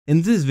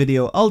In this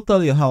video, I'll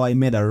tell you how I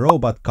made a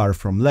robot car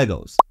from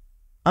Legos,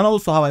 and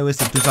also how I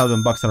wasted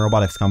 2,000 bucks on a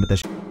robotics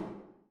competition.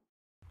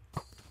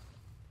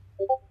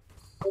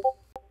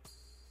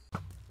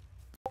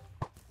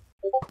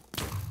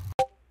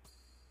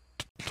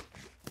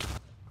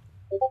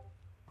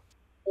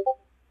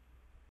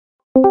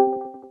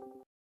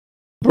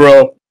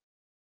 Bro,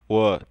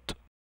 What?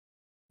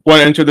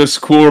 wanna enter this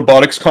cool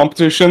robotics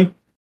competition?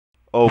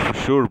 Oh, for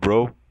sure,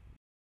 bro.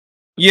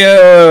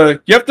 Yeah,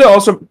 you have to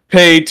also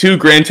pay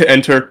 $2,000 to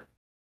enter.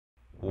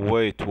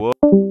 Wait, what?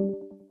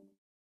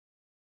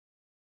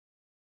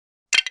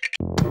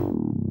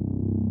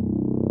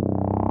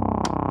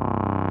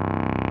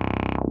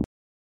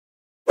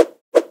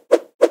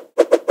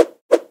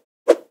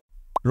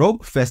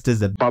 RoboFest is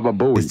the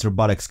biggest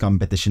robotics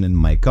competition in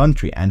my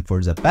country, and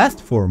for the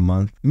past 4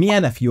 months, me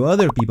and a few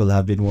other people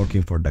have been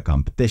working for the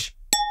competition.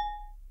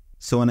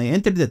 So when I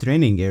entered the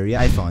training area,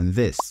 I found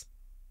this.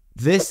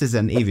 This is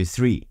an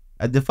EV3,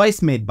 a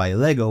device made by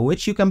Lego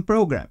which you can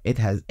program. It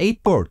has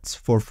 8 ports,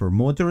 4 for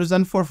motors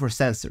and 4 for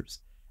sensors.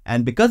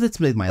 And because it's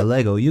made by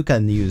Lego, you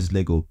can use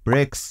Lego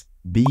bricks,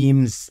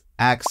 beams,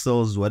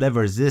 axles,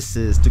 whatever this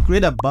is, to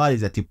create a body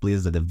that you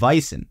place the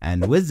device in.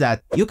 And with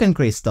that, you can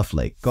create stuff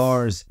like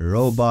cars,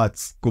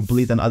 robots,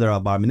 complete and other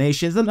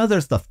abominations, and other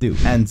stuff too.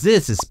 And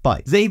this is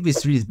Spike. The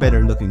EV3 is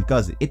better looking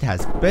cause it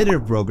has better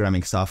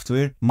programming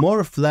software,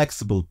 more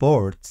flexible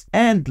ports,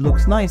 and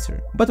looks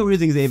nicer. But we're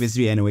using the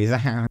EV3 anyways.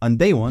 On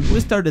day 1,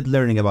 we started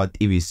learning about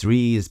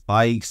EV3,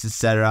 spikes,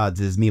 etc.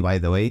 This is me, by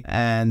the way.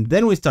 And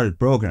then we started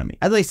programming.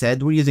 As I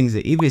said, we're using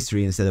the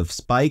EV3 instead of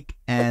Spike,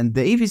 and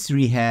the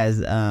EV3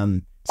 has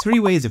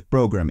 3 ways of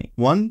programming.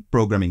 1.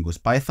 Programming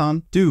with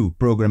Python. 2.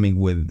 Programming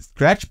with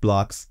Scratch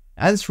blocks.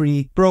 And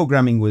 3.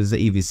 Programming with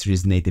the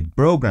EV3's native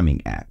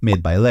programming app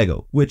made by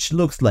Lego, which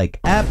looks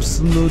like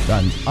absolute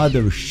and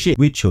utter shit.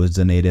 We chose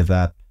the native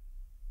app.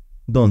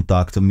 Don't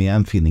talk to me,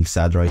 I'm feeling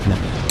sad right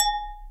now.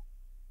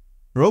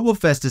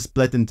 RoboFest is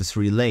split into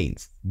 3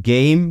 lanes: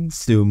 game,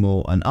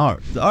 sumo, and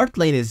art. The art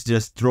lane is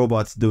just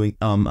robots doing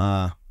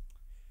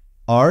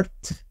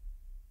art.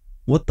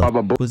 What the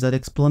f was that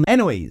explanation?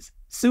 Anyways,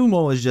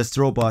 sumo is just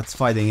robots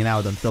fighting it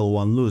out until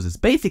one loses,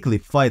 basically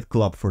Fight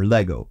Club for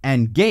Lego.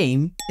 And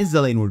game is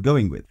the lane we're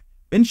going with.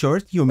 In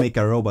short, you make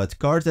a robot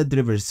car that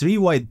delivers 3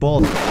 white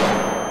balls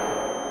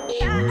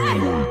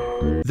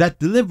that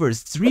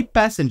delivers 3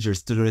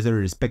 passengers to their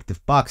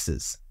respective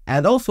boxes,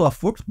 and also a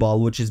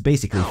football, which is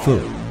basically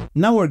food.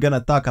 Now we're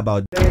gonna talk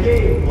about the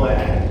game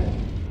plan.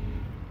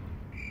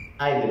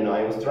 I don't know,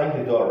 I was trying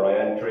to do a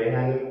Ryan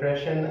Trahan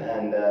impression,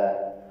 and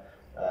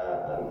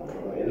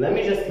let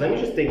me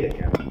just take the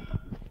camera.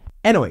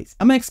 Anyways,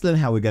 I'm gonna explain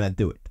how we're gonna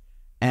do it.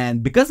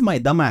 And because my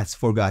dumbass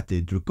forgot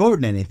to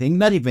record anything,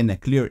 not even a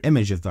clear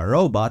image of the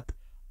robot,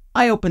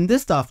 I opened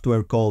this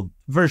software called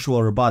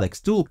Virtual Robotics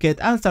Toolkit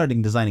and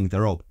started designing the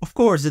robot. Of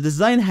course, the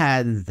design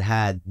has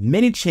had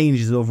many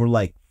changes over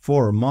like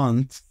 4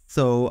 months,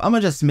 so I'm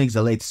gonna just make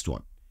the latest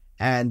one.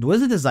 And with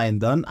the design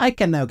done, I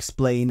can now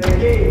explain the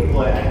game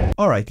plan.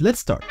 Alright, let's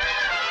start.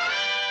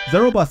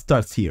 The robot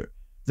starts here.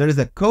 There is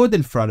a code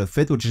in front of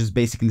it, which is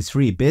basically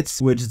 3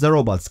 bits, which the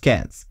robot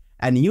scans.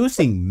 And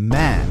using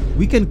math,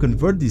 we can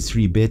convert these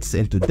 3 bits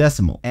into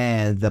decimal.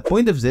 And the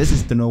point of this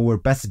is to know where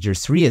passenger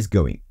 3 is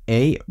going,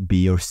 A,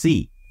 B, or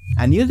C.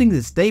 And using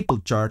the staple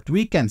chart,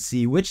 we can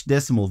see which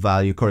decimal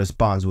value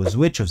corresponds with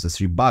which of the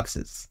 3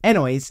 boxes.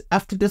 Anyways,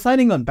 after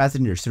deciding on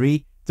passenger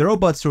 3, the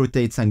robot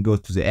rotates and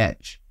goes to the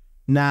edge.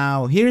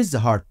 Now, here's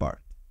the hard part.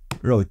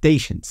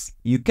 Rotations.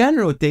 You can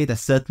rotate a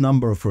set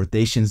number of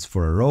rotations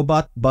for a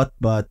robot,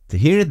 but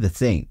here's the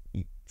thing.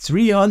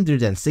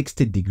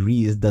 360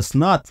 degrees does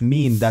not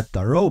mean that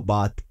the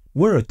robot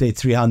will rotate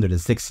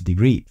 360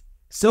 degrees.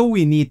 So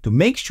we need to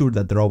make sure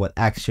that the robot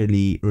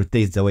actually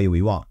rotates the way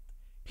we want.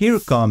 Here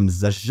comes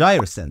the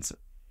gyro sensor.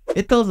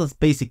 It tells us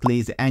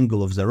basically the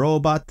angle of the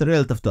robot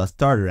relative to a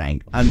starter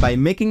angle. And by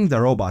making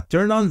the robot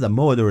turn on the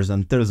motors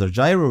until the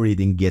gyro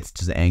reading gets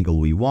to the angle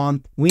we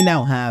want, we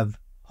now have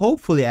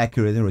hopefully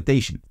accurate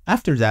rotation.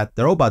 After that,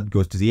 the robot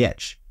goes to the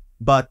edge.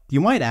 But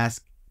you might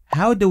ask,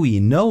 how do we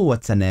know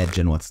what's an edge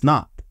and what's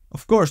not?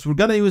 Of course, we're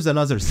gonna use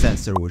another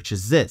sensor, which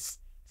is this.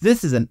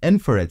 This is an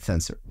infrared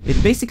sensor.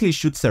 It basically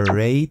shoots a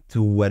ray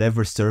to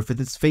whatever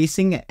surface it's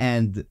facing,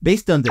 and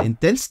based on the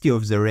intensity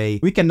of the ray,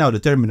 we can now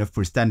determine if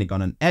we're standing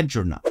on an edge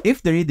or not.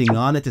 If the reading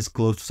on it is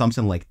close to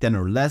something like 10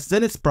 or less,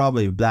 then it's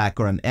probably black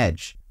or an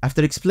edge.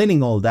 After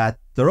explaining all that,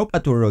 the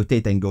robot will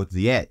rotate and go to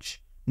the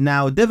edge.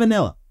 Now,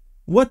 Devanilla,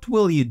 what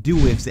will you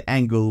do if the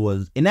angle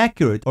was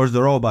inaccurate or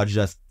the robot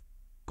just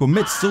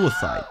commits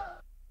suicide?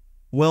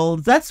 Well,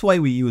 that's why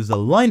we use a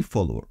line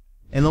follower.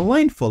 In a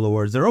line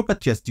follower, the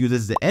robot just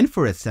uses the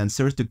infrared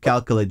sensor to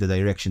calculate the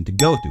direction to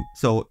go to.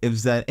 So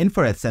if the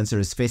infrared sensor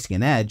is facing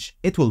an edge,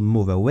 it will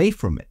move away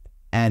from it.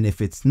 And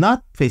if it's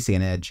not facing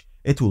an edge,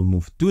 it will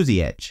move to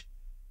the edge.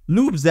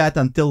 Loop that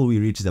until we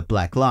reach the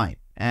black line.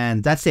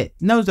 And that's it.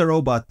 Now the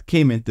robot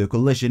came into a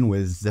collision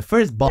with the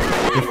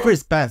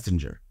first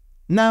passenger.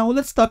 Now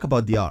let's talk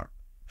about the arm.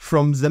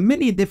 From the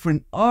many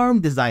different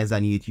arm designs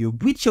on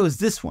YouTube, we chose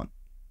this one.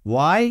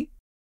 Why?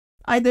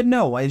 I don't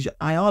know,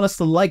 I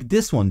honestly like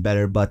this one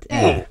better, but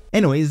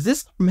Anyways,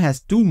 this arm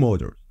has two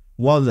motors,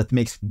 one that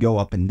makes it go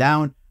up and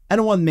down,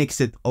 and one makes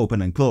it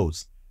open and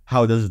close.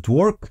 How does it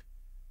work?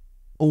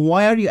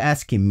 Why are you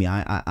asking me?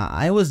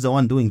 I was the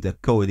one doing the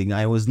coding.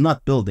 I was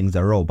not building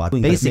the robot.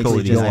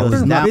 Basically, I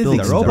was not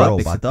building the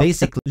robot.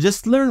 Basically,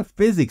 just learn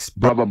physics,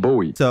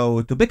 bro.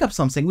 So to pick up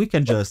something, we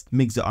can just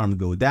make the arm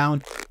go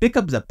down, pick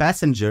up the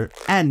passenger,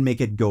 and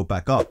make it go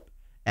back up.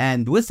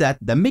 And with that,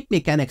 the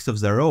mechanics of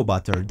the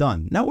robot are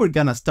done. Now we're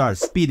gonna start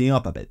speeding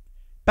up a bit.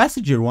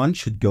 Passenger 1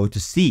 should go to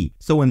C,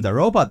 so when the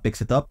robot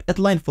picks it up, it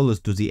line follows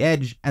to the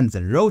edge and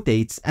then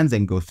rotates and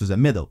then goes to the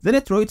middle. Then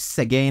it rotates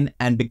again,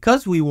 and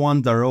because we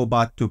want the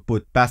robot to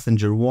put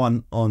passenger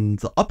 1 on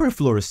the upper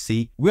floor of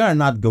C, we are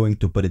not going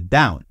to put it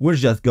down. We're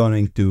just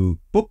going to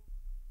boop.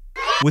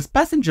 With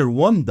passenger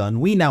 1 done,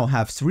 we now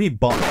have 3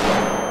 bots.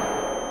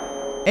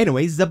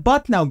 Anyways, the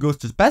bot now goes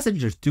to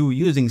passenger 2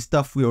 using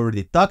stuff we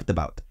already talked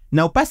about.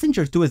 Now,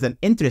 passenger 2 is an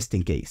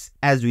interesting case,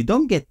 as we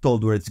don't get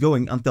told where it's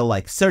going until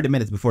like 30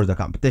 minutes before the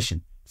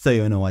competition. So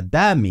you know what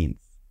that means.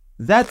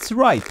 That's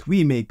right,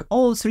 we make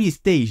all 3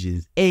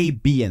 stages, A,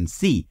 B, and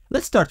C.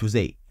 Let's start with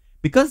A.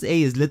 Because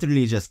A is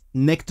literally just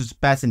next to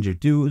passenger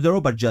 2, the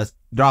robot just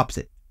drops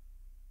it.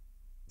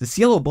 This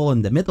yellow ball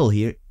in the middle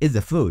here is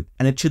the food,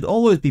 and it should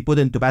always be put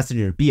into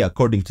passenger B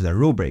according to the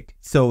rubric.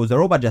 So the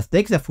robot just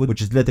takes the food,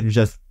 which is literally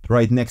just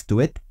right next to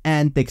it,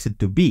 and takes it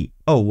to B.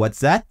 Oh, what's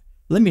that?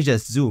 Let me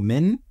just zoom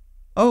in.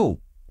 Oh,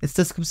 it's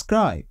to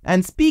subscribe.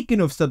 And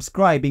speaking of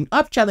subscribing,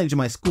 I've challenged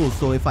my school,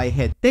 so if I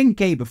hit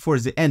 10k before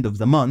the end of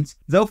the month,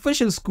 the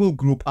official school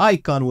group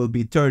icon will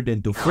be turned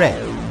into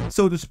Fred.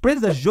 So to spread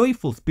the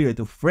joyful spirit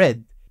of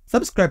Fred,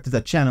 subscribe to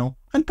the channel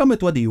and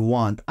comment what you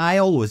want. I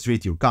always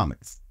read your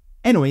comments.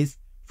 Anyways,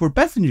 for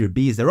passenger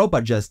B, the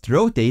robot just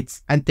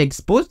rotates and takes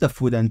both the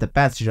food and the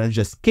passenger and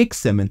just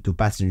kicks him into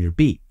passenger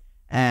B.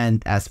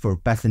 And as for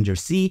passenger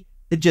C,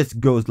 it just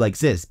goes like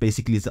this,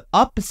 basically the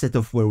opposite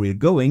of where we're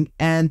going,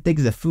 and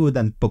takes the food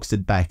and puts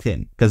it back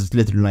in, because it's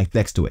literally right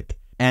next to it.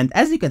 And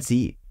as you can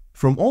see,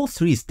 from all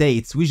 3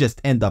 states, we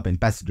just end up in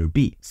passenger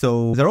B.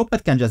 So the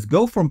robot can just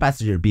go from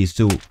passenger B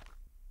to...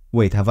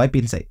 Wait, have I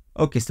been saying?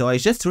 Okay, so I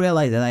just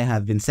realized that I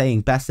have been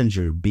saying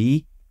passenger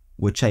B,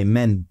 which I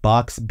meant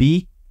box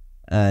B,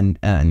 and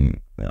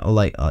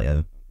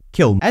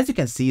kill. As you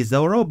can see,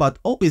 the robot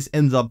always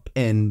ends up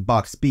in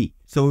box B,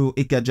 so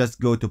it can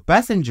just go to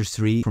passenger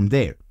 3 from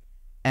there.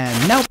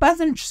 And now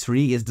passenger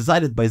 3 is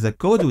decided by the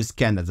code we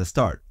scanned at the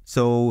start.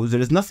 So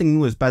there is nothing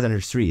new with passenger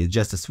 3, it's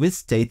just a switch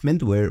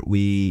statement where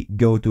we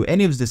go to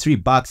any of the 3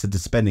 boxes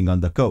depending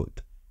on the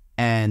code.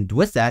 And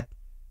with that,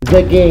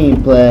 the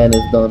game plan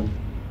is done.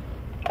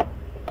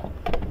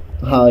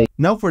 Hi.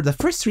 Now for the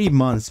first 3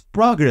 months,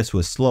 progress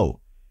was slow.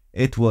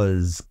 It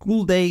was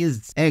school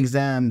days,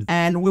 exams,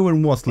 and we were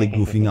mostly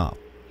goofing off.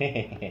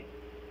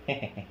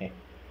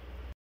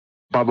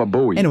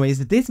 Anyways,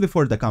 the days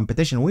before the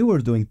competition, we were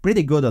doing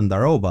pretty good on the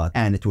robot,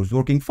 and it was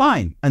working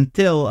fine,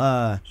 until,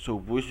 So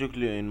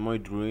basically, in my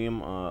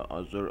dream, I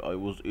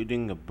was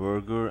eating a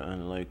burger,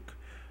 and like,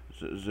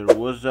 there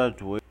was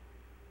that way.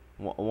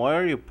 Why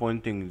are you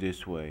pointing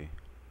this way?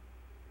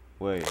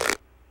 Wait,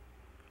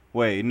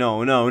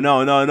 no.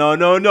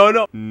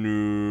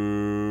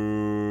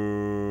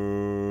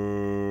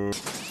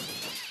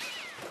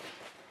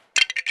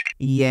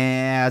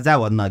 Yeah, that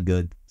was not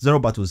good. The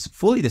robot was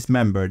fully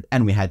dismembered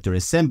and we had to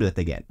reassemble it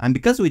again. And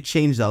because we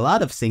changed a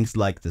lot of things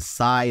like the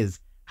size,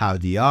 how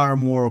the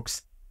arm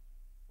works,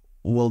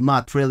 well,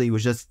 not really, we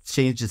just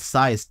changed the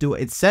size too,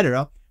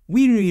 etc.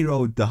 We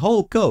rewrote the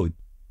whole code.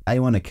 I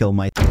wanna kill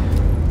my...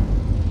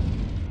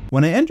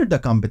 When I entered the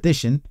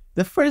competition,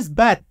 the first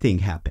bad thing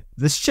happened.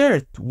 The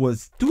shirt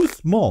was too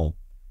small.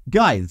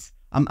 Guys,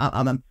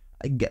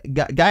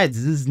 guys,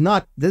 this is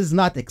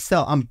not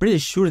Excel. I'm pretty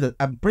sure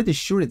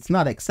it's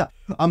not Excel.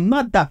 I'm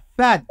not that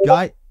fat,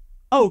 guy.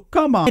 Oh,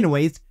 come on.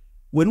 Anyways,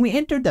 when we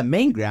entered the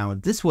main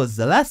ground, this was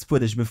the last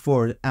footage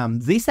before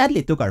they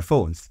sadly took our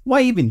phones.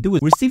 Why even do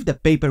it? We received a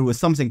paper with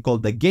something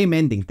called the game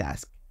ending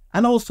task,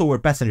 and also where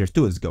passenger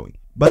 2 is going.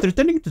 But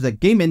returning to the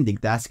game ending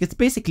task, it's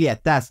basically a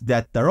task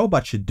that the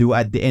robot should do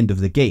at the end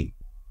of the game.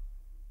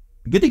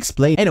 Good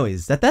explain.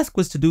 Anyways, the task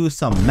was to do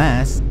some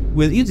math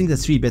with using the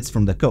 3 bits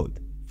from the code.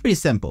 Pretty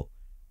simple.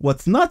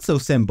 What's not so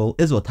simple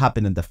is what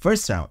happened in the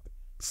first round.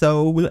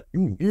 So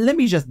let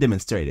me just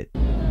demonstrate it.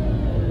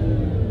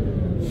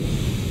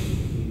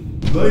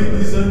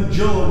 Ladies and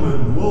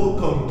gentlemen,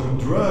 welcome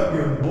to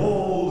Dragon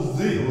Ball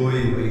Z.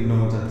 Wait,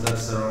 no,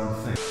 that's the wrong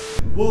thing.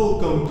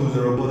 Welcome to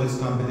the robotics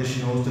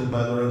competition hosted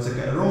by Lorenzo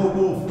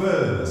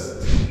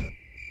RoboFest.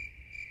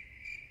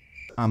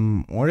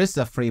 Where is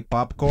the free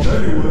popcorn?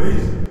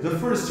 Anyways, the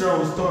first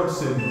round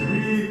starts in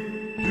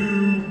 3,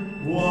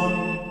 2,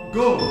 1,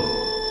 go!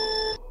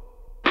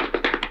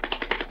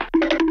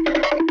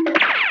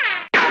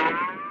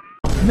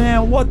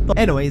 Man, what the...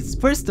 Anyways,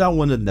 first round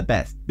wasn't the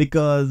best,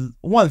 because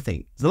one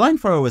thing, the line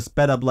follower was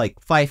sped up like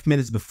 5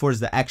 minutes before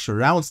the actual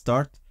round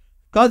start,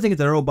 causing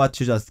the robot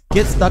to just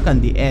get stuck on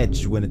the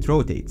edge when it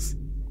rotates.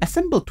 A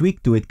simple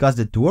tweak to it caused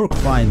it to work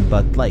fine,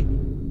 but like,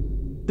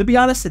 To be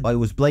honest, I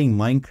was playing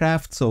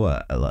Minecraft, so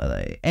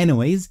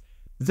anyways,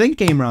 then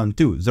came round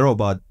 2. The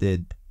robot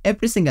did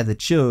everything as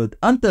it should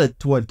until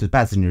it went to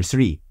passenger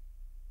 3.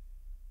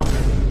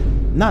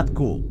 Not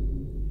cool.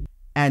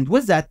 And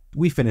with that,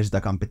 we finished the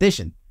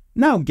competition.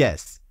 Now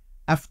guess,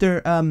 after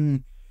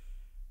 2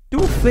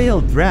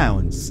 failed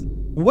rounds,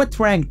 what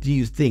rank do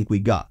you think we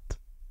got?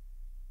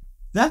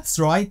 That's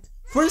right.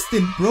 First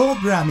in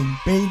programming,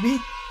 baby.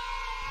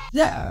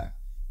 Yeah.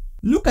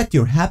 Look at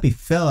your happy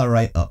fella,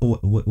 right?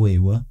 Wait,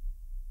 what?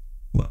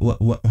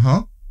 What?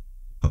 Huh?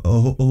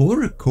 Who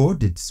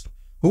recorded this?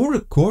 Who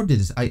recorded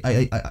this?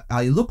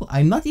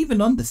 I'm not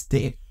even on the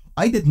stage.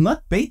 I did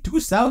not pay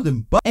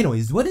 2,000 bucks.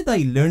 Anyways, what did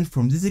I learn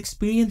from this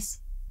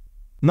experience?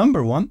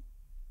 Number 1,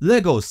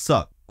 Legos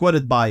suck,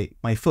 quoted by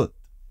my foot.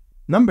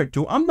 Number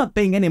 2, I'm not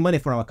paying any money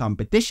for a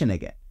competition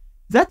again.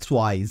 That's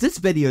why this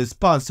video is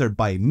sponsored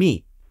by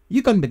me.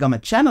 You can become a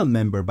channel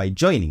member by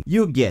joining.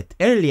 You get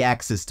early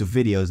access to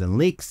videos and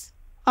leaks.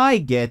 I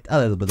get a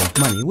little bit of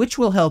money, which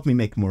will help me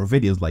make more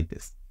videos like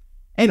this.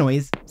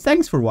 Anyways,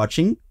 thanks for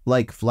watching.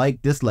 Like if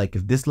like, dislike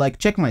if dislike,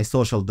 check my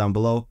social down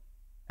below.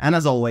 And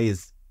as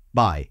always,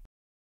 bye.